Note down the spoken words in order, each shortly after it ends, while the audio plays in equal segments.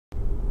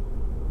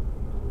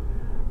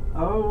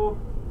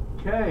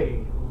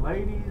Okay,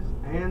 ladies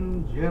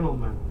and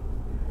gentlemen,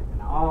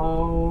 and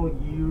all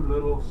you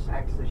little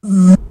sacks of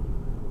shit.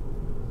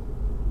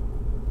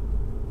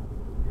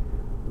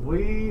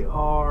 We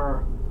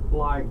are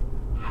like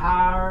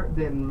higher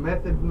than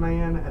Method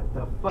Man at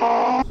the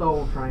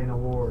Soul Train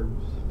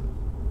Awards.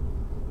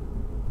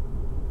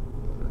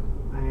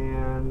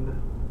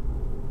 And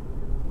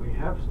we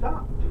have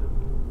stopped.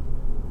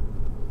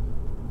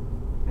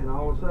 And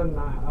all of a sudden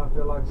I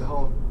feel like the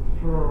whole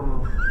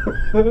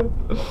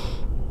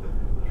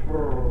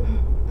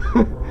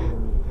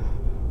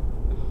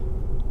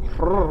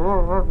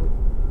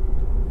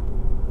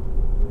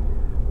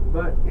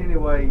But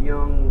anyway,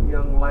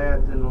 young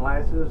lads and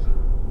lasses,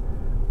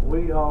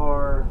 we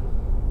are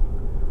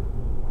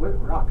quit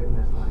rocking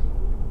this thing.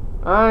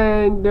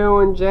 I ain't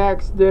doing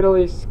jack's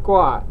diddly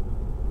squat.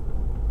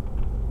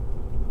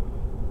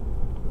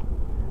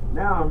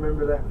 Now I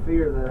remember that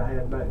fear that I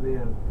had back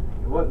then.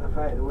 It wasn't the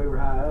fact that we were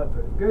high up,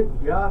 but good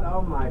God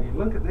Almighty,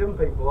 look at them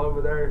people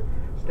over there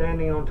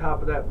standing on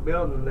top of that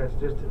building that's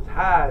just as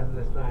high as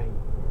this thing.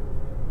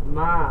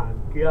 My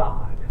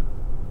God.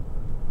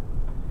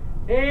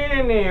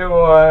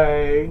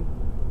 Anyway,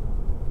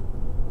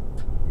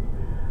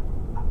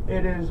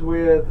 it is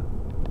with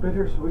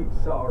bittersweet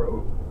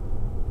sorrow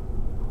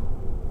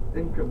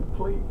and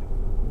complete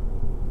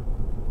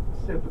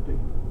sympathy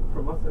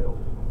for myself.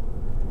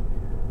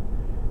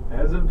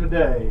 As of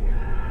today,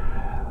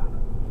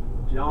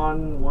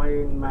 John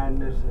Wayne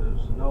Madness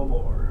is no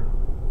more.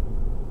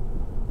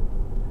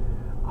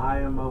 I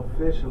am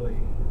officially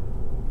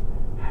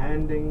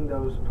handing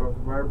those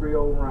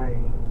proverbial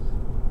reins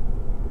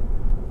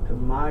to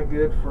my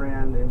good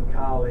friend and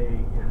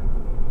colleague,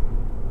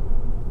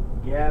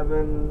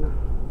 Gavin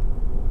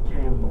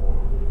Campbell.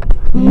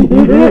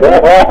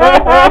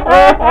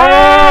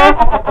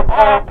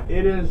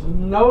 It is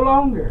no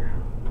longer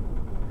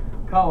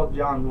called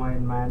John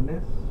Wayne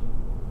Madness,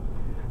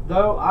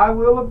 though I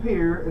will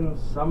appear in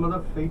some of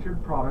the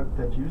featured product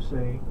that you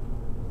see.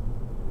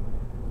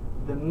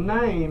 The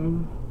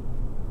name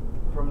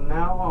from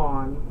now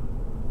on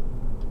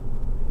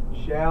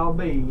shall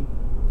be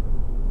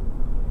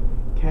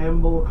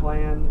Campbell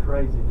Clan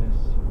Craziness.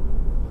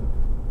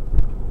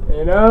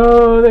 And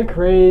oh, the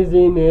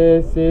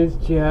craziness is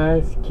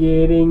just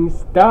getting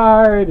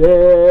started.